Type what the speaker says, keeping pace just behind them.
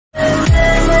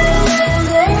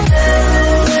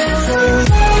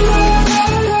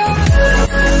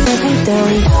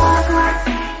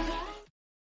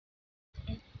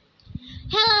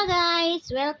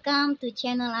welcome to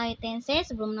channel Aitense.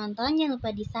 Sebelum nonton jangan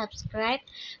lupa di subscribe,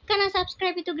 karena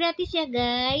subscribe itu gratis ya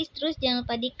guys. Terus jangan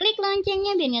lupa di klik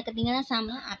loncengnya biar gak ketinggalan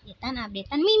sama updatean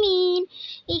Mimin.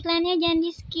 Iklannya jangan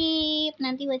di skip,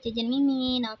 nanti buat jajan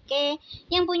Mimin. Oke,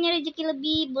 yang punya rezeki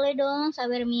lebih boleh dong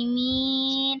sabar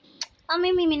Mimin.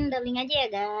 Mimin udah link aja ya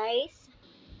guys.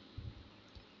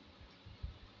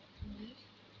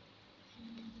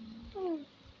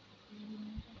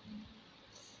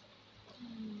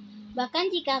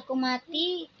 Bahkan jika aku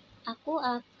mati, aku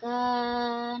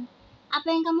akan... Apa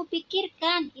yang kamu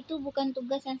pikirkan? Itu bukan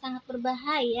tugas yang sangat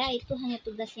berbahaya, itu hanya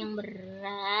tugas yang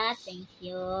berat. Thank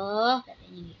you,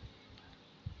 katanya gitu.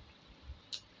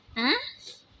 Hah?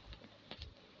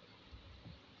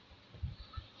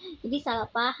 Jadi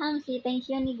salah paham sih, thank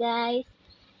you nih guys.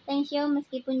 Thank you,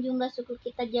 meskipun jumlah suku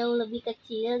kita jauh lebih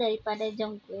kecil daripada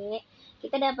Jongkwe,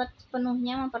 kita dapat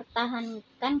sepenuhnya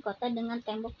mempertahankan kota dengan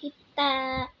tembok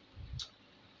kita.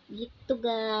 Gitu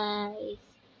guys.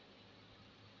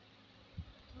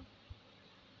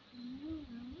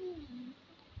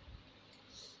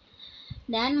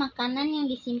 Dan makanan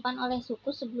yang disimpan oleh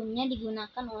suku sebelumnya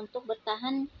digunakan untuk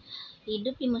bertahan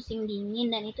hidup di musim dingin,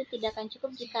 dan itu tidak akan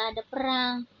cukup jika ada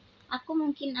perang. Aku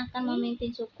mungkin akan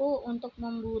memimpin suku untuk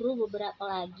memburu beberapa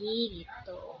lagi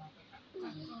gitu.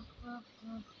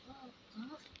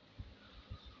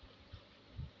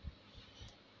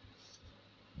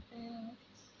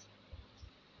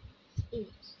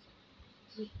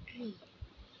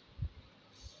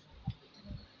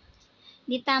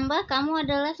 Ditambah kamu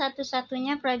adalah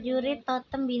satu-satunya prajurit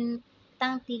totem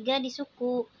bintang 3 di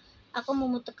suku. Aku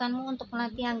membutuhkanmu untuk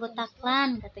melatih anggota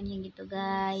klan, katanya gitu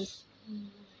guys.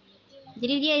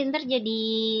 Jadi dia ntar jadi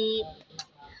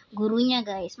gurunya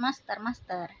guys, master.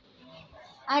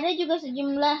 Ada juga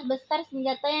sejumlah besar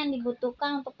senjata yang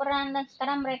dibutuhkan untuk perang, dan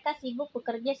sekarang mereka sibuk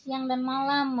bekerja siang dan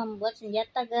malam membuat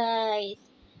senjata guys.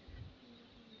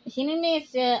 Di sini nih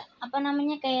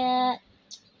kayak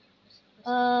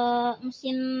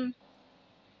mesin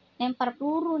lempar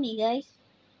peluru nih guys,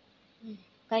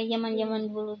 kayak zaman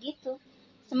dulu gitu.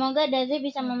 Semoga Daze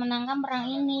bisa memenangkan perang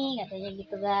ini, katanya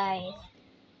gitu guys.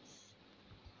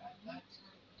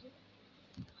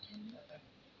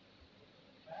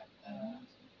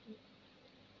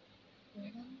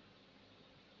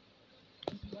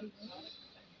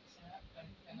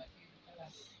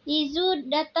 Izu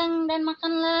datang dan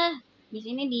makanlah. Di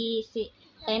sini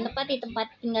lain tepat di tempat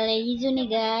tinggalnya Izu nih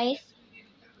guys.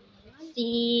 Si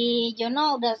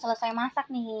Jono udah selesai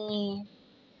masak nih.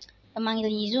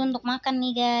 Memanggil Izu untuk makan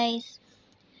nih guys.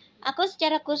 Aku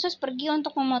secara khusus pergi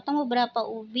untuk memotong beberapa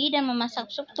ubi dan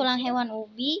memasak sup tulang hewan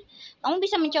ubi. Kamu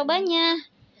bisa mencobanya.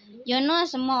 Jono,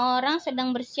 semua orang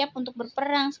sedang bersiap untuk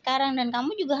berperang sekarang, dan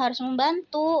kamu juga harus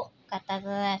membantu,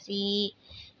 kata si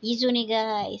Izu nih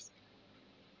guys.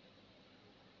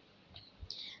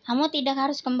 Kamu tidak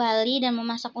harus kembali dan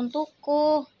memasak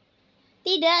untukku.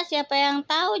 Tidak, siapa yang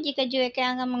tahu jika Jueke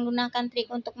akan menggunakan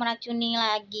trik untuk meracuni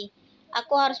lagi.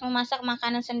 Aku harus memasak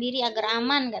makanan sendiri agar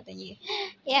aman, katanya.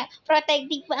 Ya,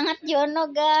 protektif banget Jono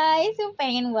guys.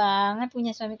 Pengen banget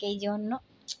punya suami kayak Jono.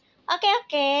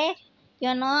 Oke.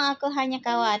 Jono, aku hanya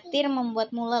khawatir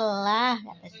membuatmu lelah,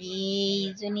 kata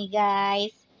si Zuni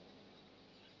guys.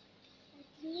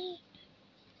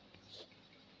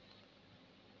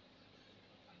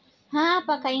 Hah,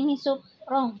 apakah ini sup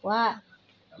ronghua?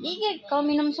 Jadi kalau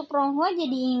minum sup ronghua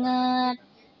jadi inget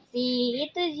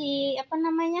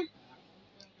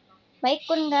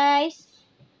Baikun guys.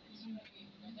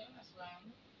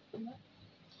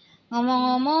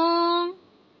 Ngomong-ngomong,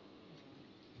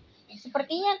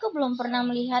 sepertinya aku belum pernah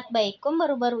melihat Baikun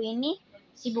baru-baru ini.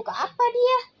 Sibuk apa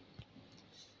dia?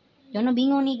 Jono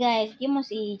bingung nih guys, dia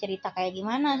mesti cerita kayak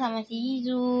gimana sama si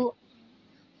Izu.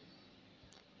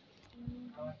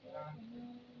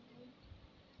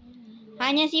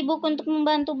 Hanya sibuk untuk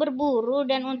membantu berburu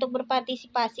dan untuk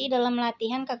berpartisipasi dalam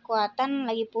latihan kekuatan.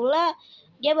 Lagi pula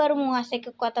dia baru menguasai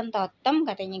kekuatan totem,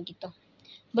 katanya gitu.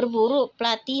 Berburu,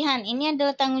 pelatihan, ini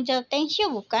adalah tanggung jawab Tensho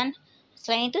bukan?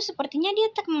 Selain itu sepertinya dia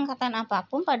tak mengatakan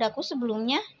apapun padaku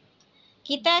sebelumnya.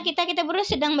 Kita berdua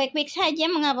sedang baik-baik saja.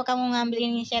 Mengapa kamu mengambil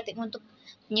inisiatif untuk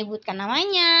menyebutkan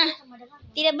namanya?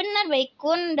 Tidak benar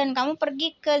Baikun, dan kamu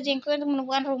pergi ke Jengkui untuk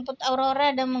menemukan rumput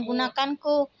Aurora dan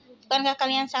menggunakanku. Bukankah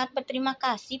kalian sangat berterima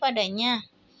kasih padanya?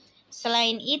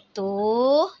 Selain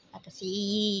itu, kata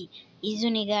si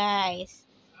Izu nih guys.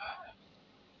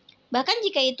 Bahkan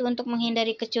jika itu untuk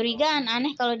menghindari kecurigaan,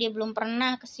 aneh kalau dia belum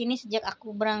pernah kesini sejak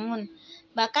aku bangun.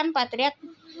 Bahkan Patriark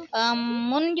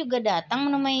Moon juga datang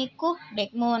menemaiku.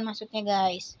 Black Moon maksudnya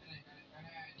guys.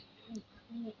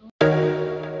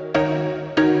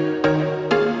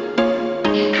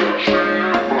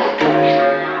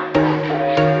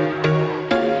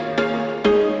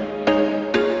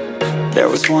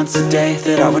 was once a day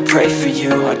that I would pray for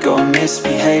you. I'd go and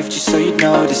misbehave just so you'd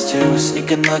notice too.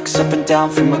 Sneaking looks up and down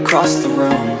from across the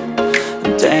room.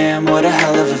 And damn, what a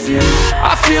hell of a view.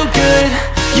 I feel good,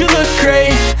 you look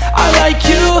great, I like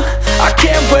you, I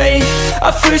can't wait.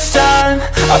 A first time,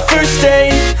 a first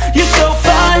date, you're so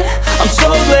fine, I'm so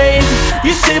late.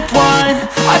 You sip wine,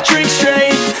 I drink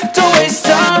straight. Don't waste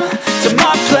time to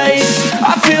my place.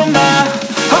 I feel my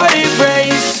heart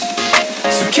erase.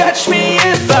 So catch me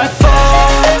if I fall.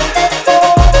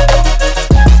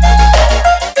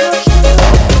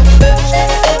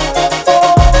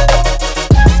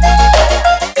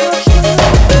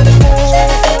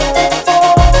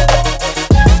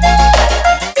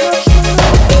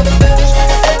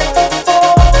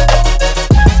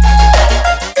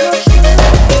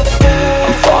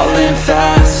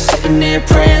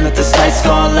 Praying that this night's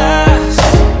gonna last.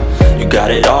 You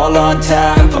got it all on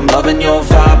tap, I'm loving your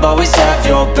vibe, always have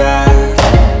your back.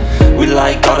 We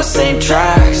like all the same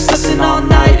tracks, listen all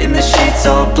night in the sheets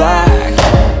all black.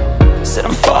 Said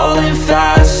I'm falling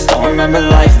fast, don't remember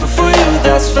life before you,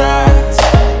 that's fact.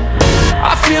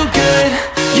 I feel good,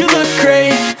 you look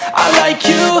great, I like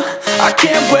you, I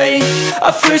can't wait.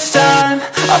 A first time,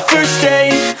 a first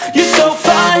date, you're so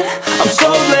fine, I'm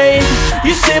so late.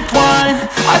 You sip wine,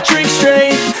 I drink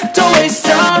straight. Don't waste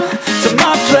time to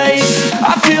my place.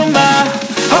 I feel my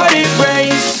heart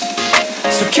erase.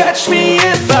 So catch me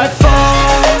if I fall.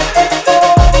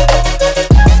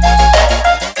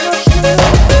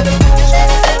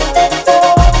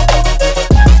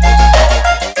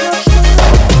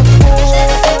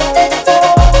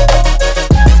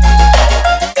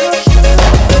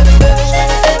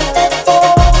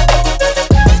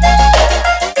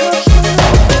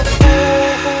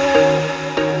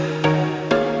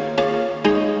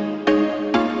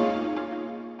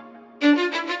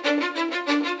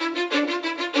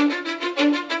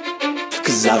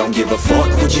 Cause I don't give a fuck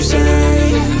what you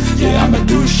say. Yeah, I'ma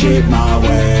do shit my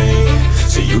way.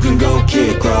 So you can go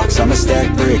kick rocks, I'ma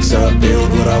stack bricks up,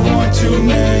 build what I want to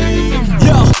make.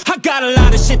 Yo, I got a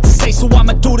lot of shit to say, so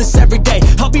I'ma do this every day.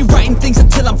 I'll be writing things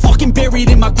until I'm fucking buried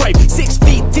in my grave. 6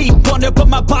 feet deep under, but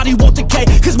my body won't decay.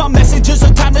 Cause my messages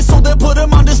are timeless, so they'll put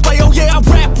them on display. Oh yeah, I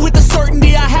rap with a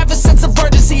certainty, I have a sense of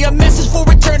urgency. A message for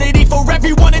eternity, for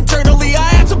everyone internally. I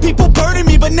had some people burning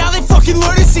me, but now they fucking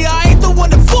learn to see I ain't the one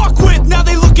to fuck with, now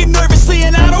they looking nervously.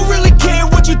 And I don't really care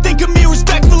what you think of me,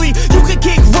 respectfully. You can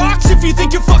kick rocks if you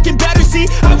think you're fucking better, see.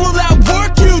 I will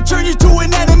outwork you, turn you to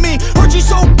an enemy. Hurt you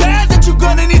so bad that you're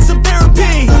gonna need some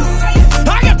therapy.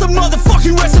 I got the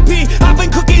motherfucking recipe, I've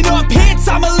been cooking up hits,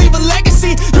 I'ma leave a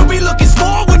legacy. You'll be looking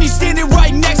small when you're standing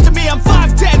right next to me. I'm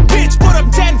 5'10", bitch, but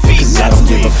I'm 10 feet next to me. I don't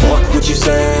give a fuck what you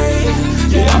say.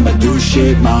 Yeah, I'ma do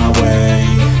shit my way.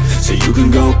 So you can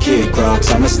go kick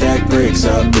rocks, I'ma stack bricks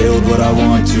up, build what I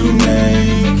want to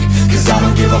make. Cause I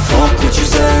don't give a fuck what you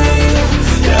say.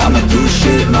 Yeah, I'ma do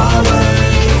shit my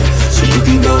way. So you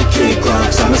can go kick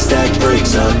rocks, I'ma stack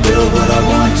bricks up, build what I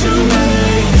want to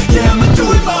make. Yeah, I'ma do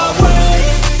it my way.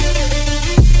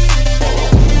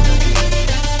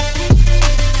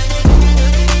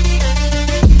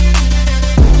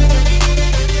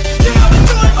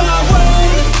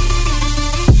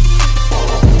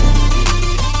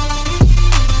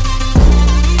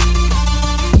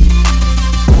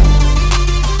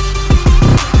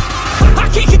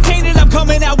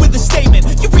 Coming out with a statement.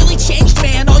 You really changed,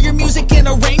 man, all your music and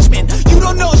arrangement. You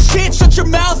don't know shit, shut your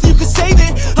mouth, you can save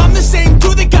it. I'm the same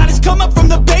dude that got his come up from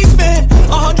the basement.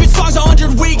 100 songs,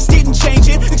 100 weeks, didn't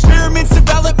change it. Experiments,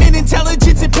 development,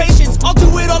 intelligence, and patience. I'll do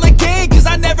it all again, cause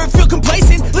I never feel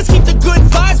complacent. Let's keep the good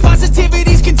vibes,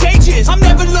 positivity's contagious. I'm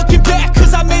never looking back,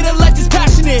 cause I made a life that's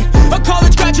passionate. A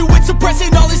college graduate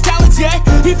suppressing all his talents, yeah.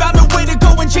 He found a way to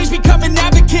go and change, become an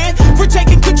advocate. For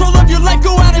taking control of your life,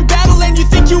 go out and battle. And you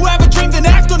think you have a dream, then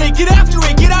act on it. Get after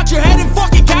it, get out your head and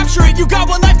fucking capture it. You got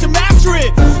one life to master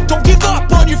it. Don't give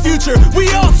up on your future, we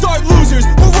all start losers.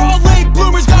 We're all late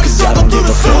bloomers, gotta struggle through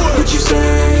the sewer. What you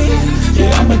say?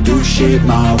 Yeah, I'ma do shit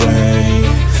my way.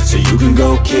 So you can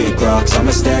go kick rocks,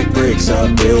 I'ma stack bricks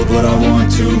up, build what I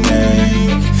want to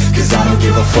make. Cause I don't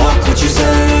give a fuck what you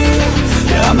say.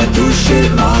 Yeah, I'ma do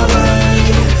shit my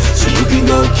way. So you can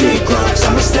go kick rocks,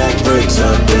 I'ma stack bricks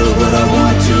up, build what I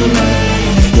want to make.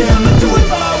 Yeah, I'ma do it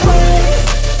my way.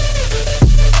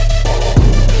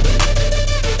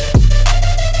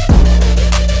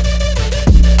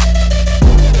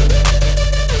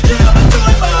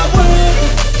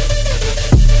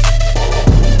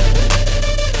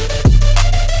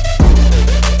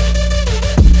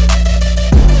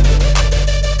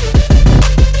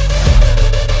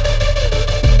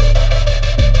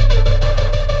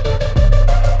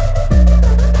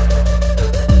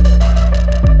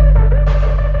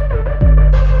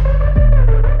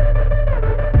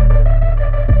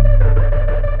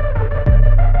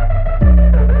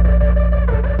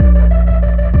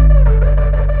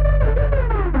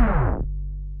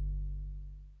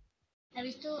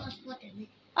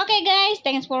 Oke guys,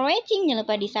 thanks for watching. Jangan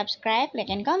lupa di subscribe,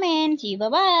 like, and comment. See you,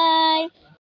 bye-bye.